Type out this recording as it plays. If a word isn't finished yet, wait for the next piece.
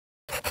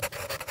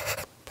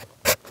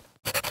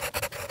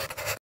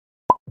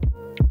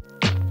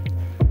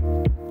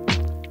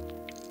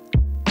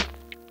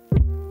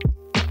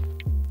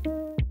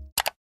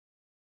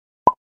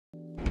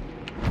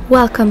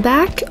Welcome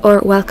back,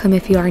 or welcome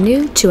if you are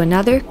new, to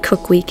another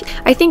cook week.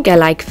 I think I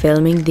like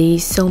filming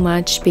these so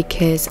much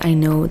because I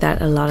know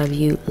that a lot of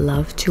you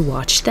love to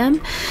watch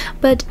them.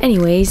 But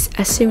anyways,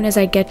 as soon as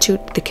I get to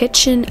the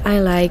kitchen,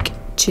 I like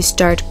to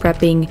start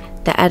prepping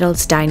the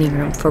adults' dining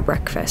room for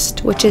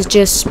breakfast, which is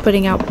just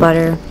putting out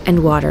butter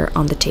and water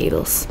on the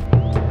tables.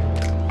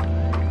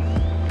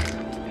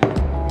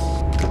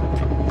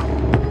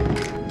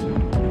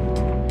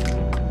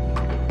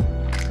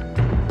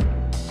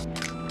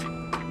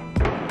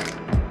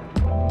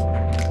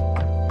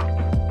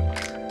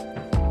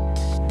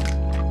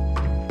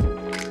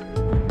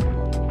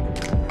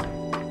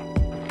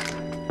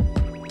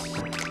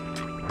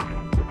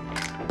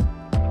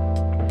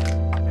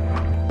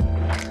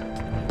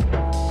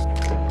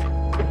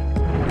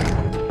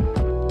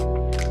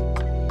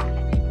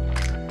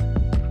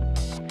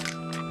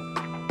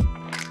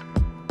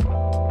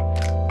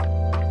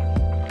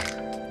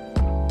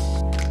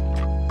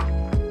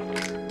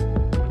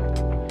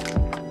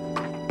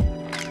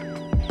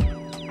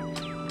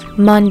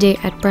 Monday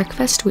at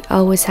breakfast, we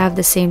always have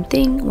the same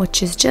thing,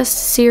 which is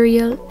just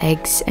cereal,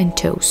 eggs, and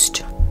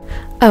toast.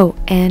 Oh,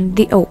 and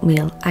the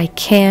oatmeal. I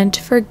can't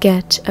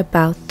forget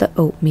about the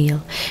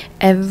oatmeal.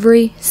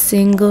 Every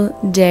single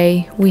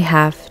day we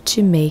have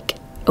to make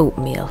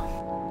oatmeal.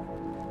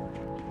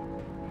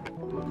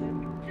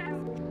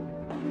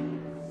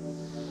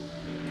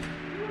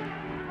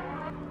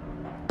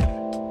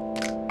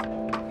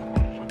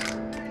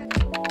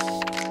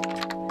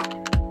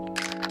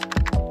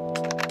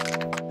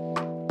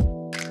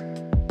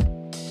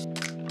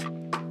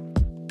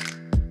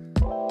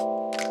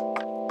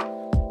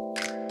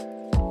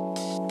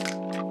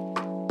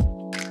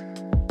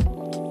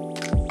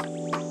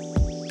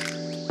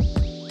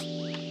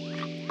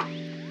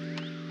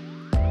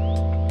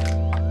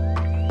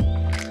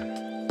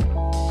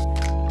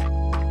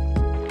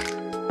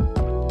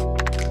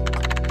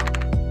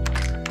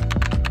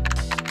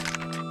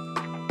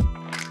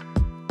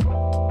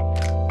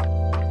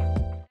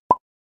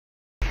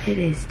 It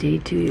is day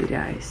 2, you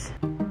guys.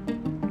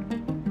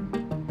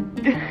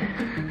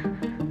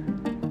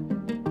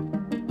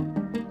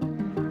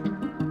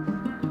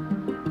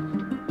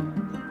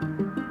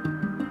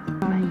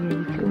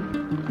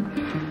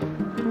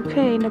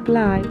 Okay, now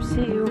blijf.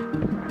 See you.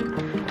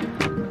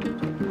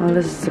 Well,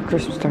 this is the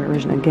Christmas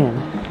decoration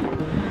again.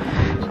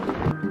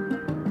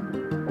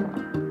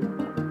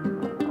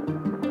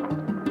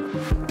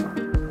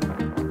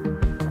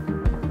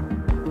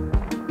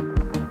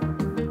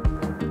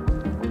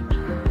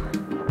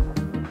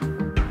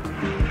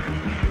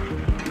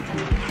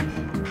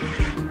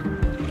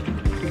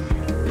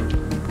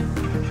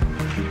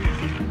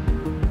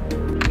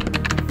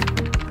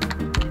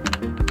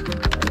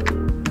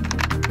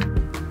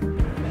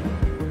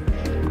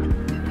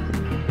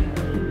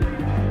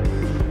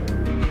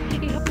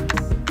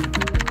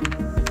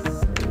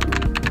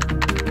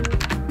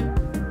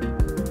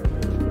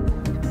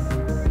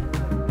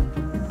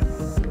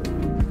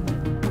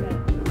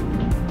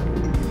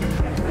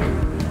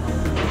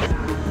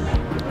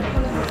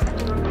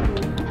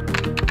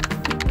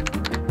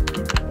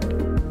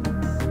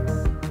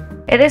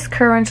 It is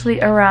currently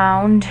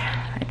around,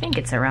 I think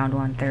it's around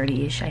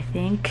 1:30ish, I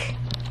think.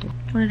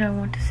 What did I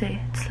want to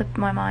say? It slipped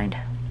my mind.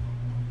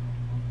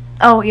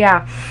 Oh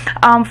yeah,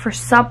 for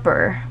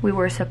supper we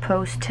were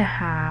supposed to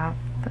have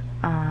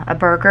a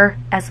burger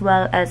as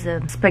well as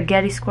a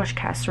spaghetti squash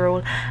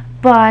casserole,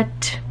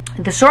 but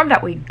the storm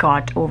that we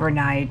got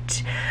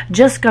overnight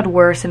just got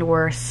worse and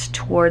worse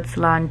towards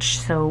lunch,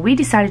 so we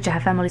decided to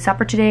have family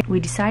supper today. We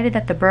decided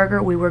that the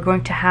burger we were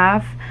going to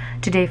have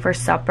today for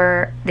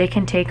supper they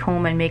can take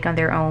home and make on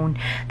their own.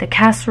 The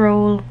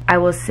casserole I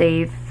will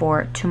save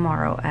for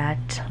tomorrow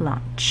at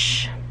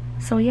lunch.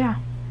 So yeah,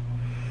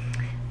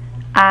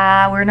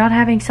 we're not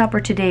having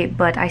supper today,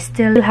 but I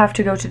still have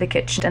to go to the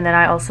kitchen, and then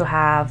I also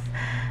have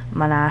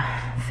mana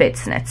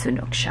fitsnet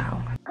sunuk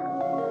shao.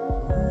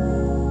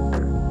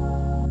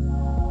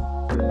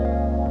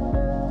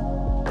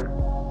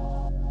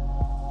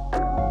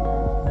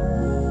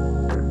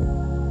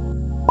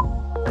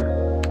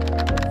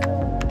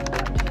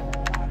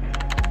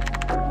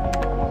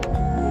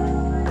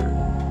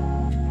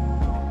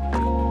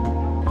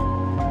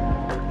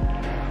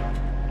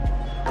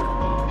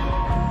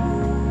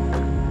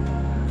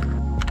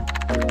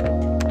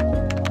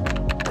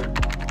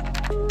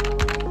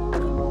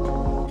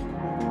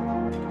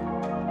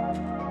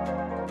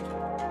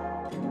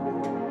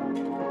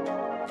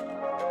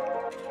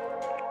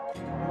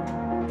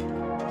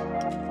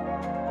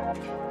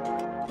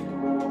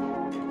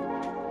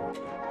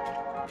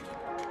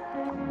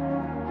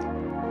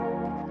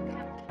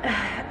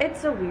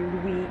 It's a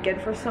weird week,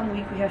 and for some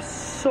week we have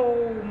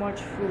so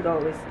much food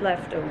always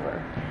left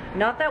over.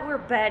 Not that we're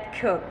bad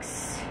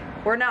cooks.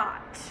 We're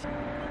not.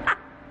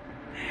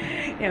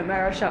 Yeah,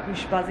 Mara shot me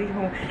spazzy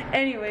home.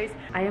 Anyways,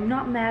 I am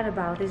not mad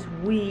about this.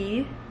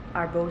 We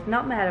are both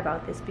not mad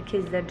about this,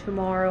 because then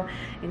tomorrow,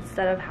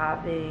 instead of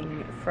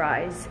having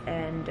fries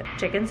and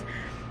chickens,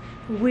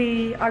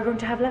 we are going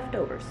to have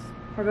leftovers.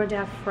 we're going to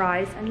have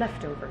fries and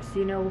leftovers.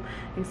 You know,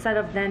 instead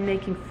of then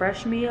making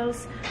fresh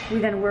meals, we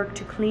then work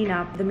to clean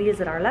up the meals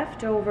that are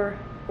left over.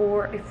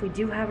 Or if we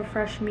do have a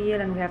fresh meal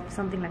and we have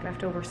something like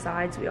leftover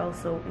sides, we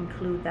also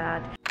include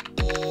that.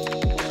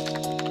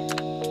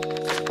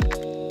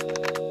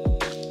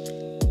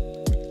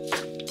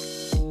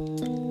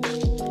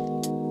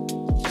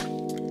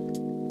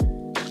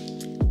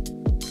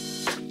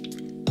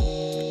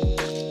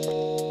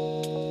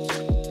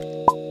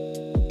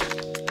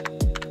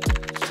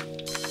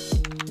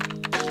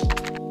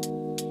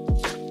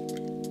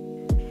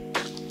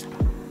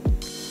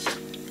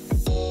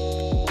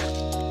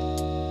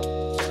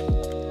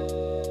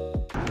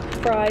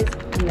 Fries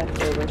and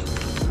leftovers.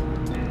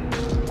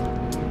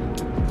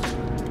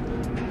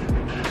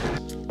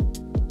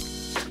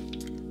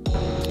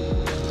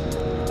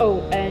 Oh,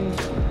 and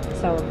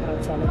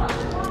sauerkraut salad.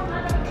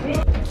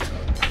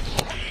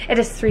 It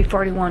is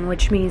 3:41,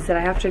 which means that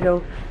I have to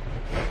go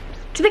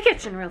to the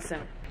kitchen real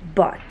soon.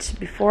 But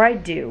before I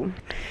do,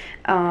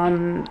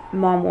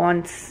 Mom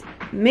wants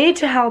me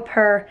to help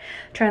her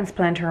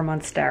transplant her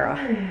monstera.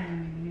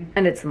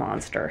 And it's a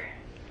monster.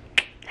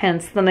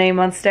 Hence the name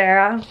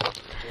monstera.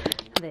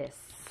 This.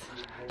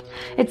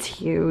 It's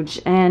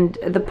huge, and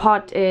the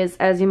pot is,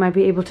 as you might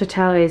be able to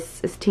tell, is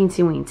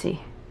teensy weensy.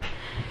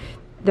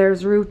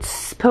 There's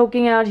roots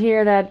poking out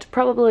here that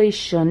probably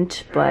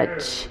shouldn't,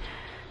 but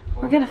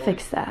we're gonna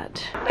fix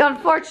that.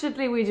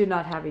 Unfortunately, we do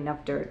not have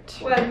enough dirt.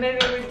 Well,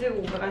 maybe we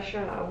do, but I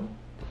shall.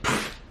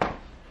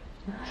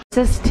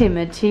 This is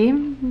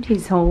Timothy.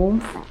 He's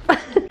home.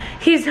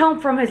 He's home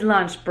from his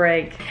lunch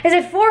break. Is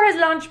it for his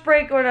lunch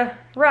break or the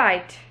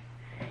right?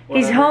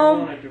 He's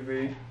home.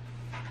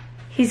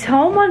 He's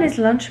home on his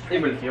lunch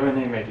break. Yeah,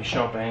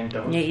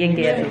 you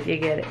get it, you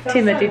get it.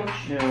 Timothy.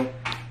 Yeah.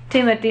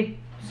 Timothy.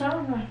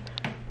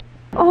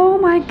 Oh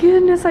my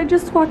goodness, I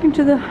just walked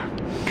into the,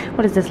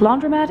 what is this,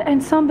 laundromat,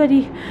 and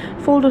somebody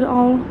folded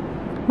all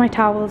my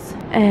towels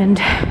and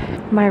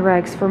my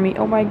rags for me.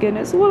 Oh my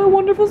goodness, what a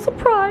wonderful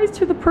surprise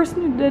to the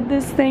person who did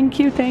this. Thank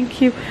you, thank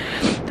you.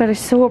 That is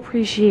so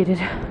appreciated.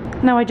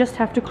 Now I just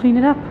have to clean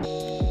it up.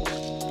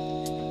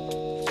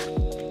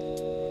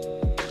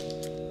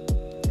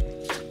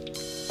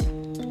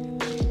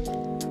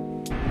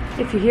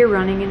 If you hear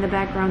running in the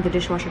background, the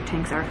dishwasher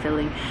tanks are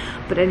filling.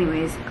 But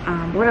anyways,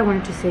 what I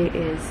wanted to say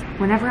is,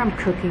 whenever I'm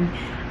cooking,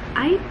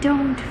 I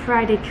don't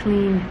Friday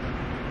clean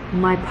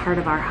my part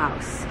of our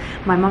house.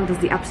 My mom does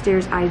the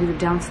upstairs, I do the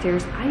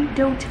downstairs. I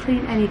don't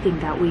clean anything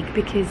that week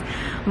because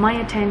my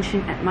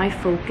attention and my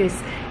focus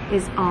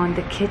is on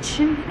the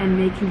kitchen and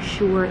making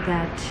sure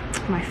that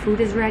my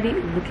food is ready,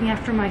 looking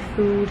after my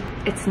food.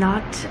 It's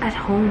not at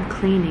home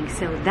cleaning.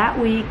 So that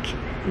week,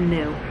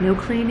 no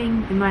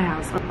cleaning in my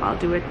house. I'll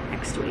do it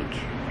next week.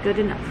 Good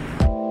enough.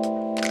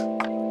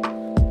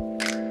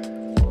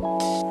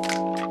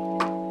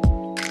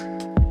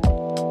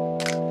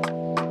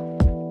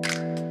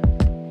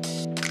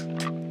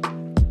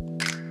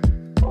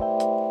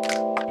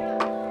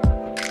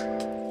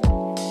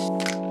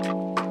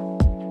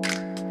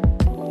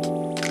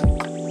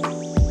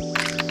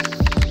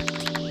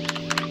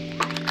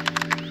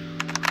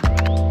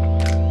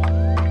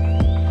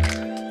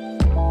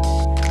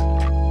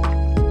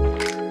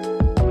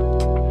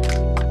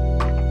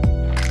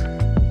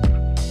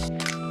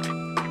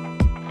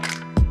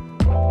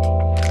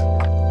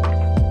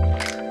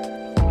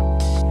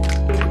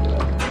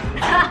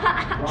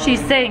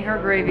 She's saying her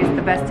gravy is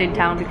the best in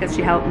town because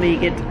she helped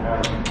make it.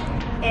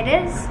 It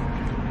is.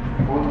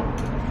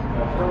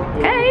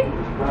 Hey.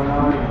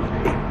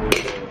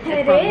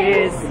 It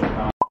is.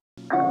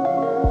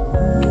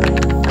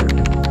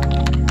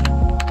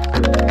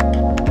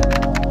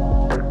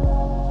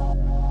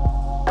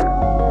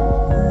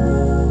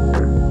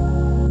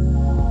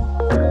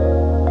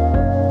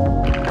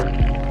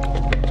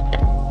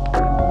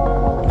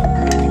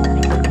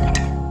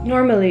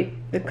 Normally,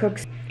 the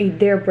cooks eat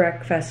their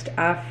breakfast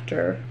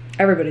after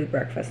everybody's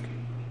breakfast.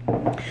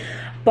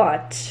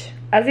 But,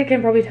 as you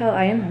can probably tell,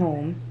 I am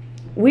home.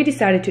 We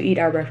decided to eat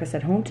our breakfast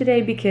at home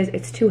today because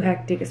it's too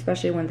hectic,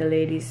 especially when the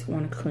ladies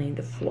want to clean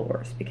the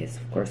floors. Because,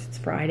 of course, it's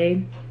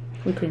Friday.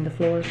 We clean the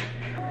floors.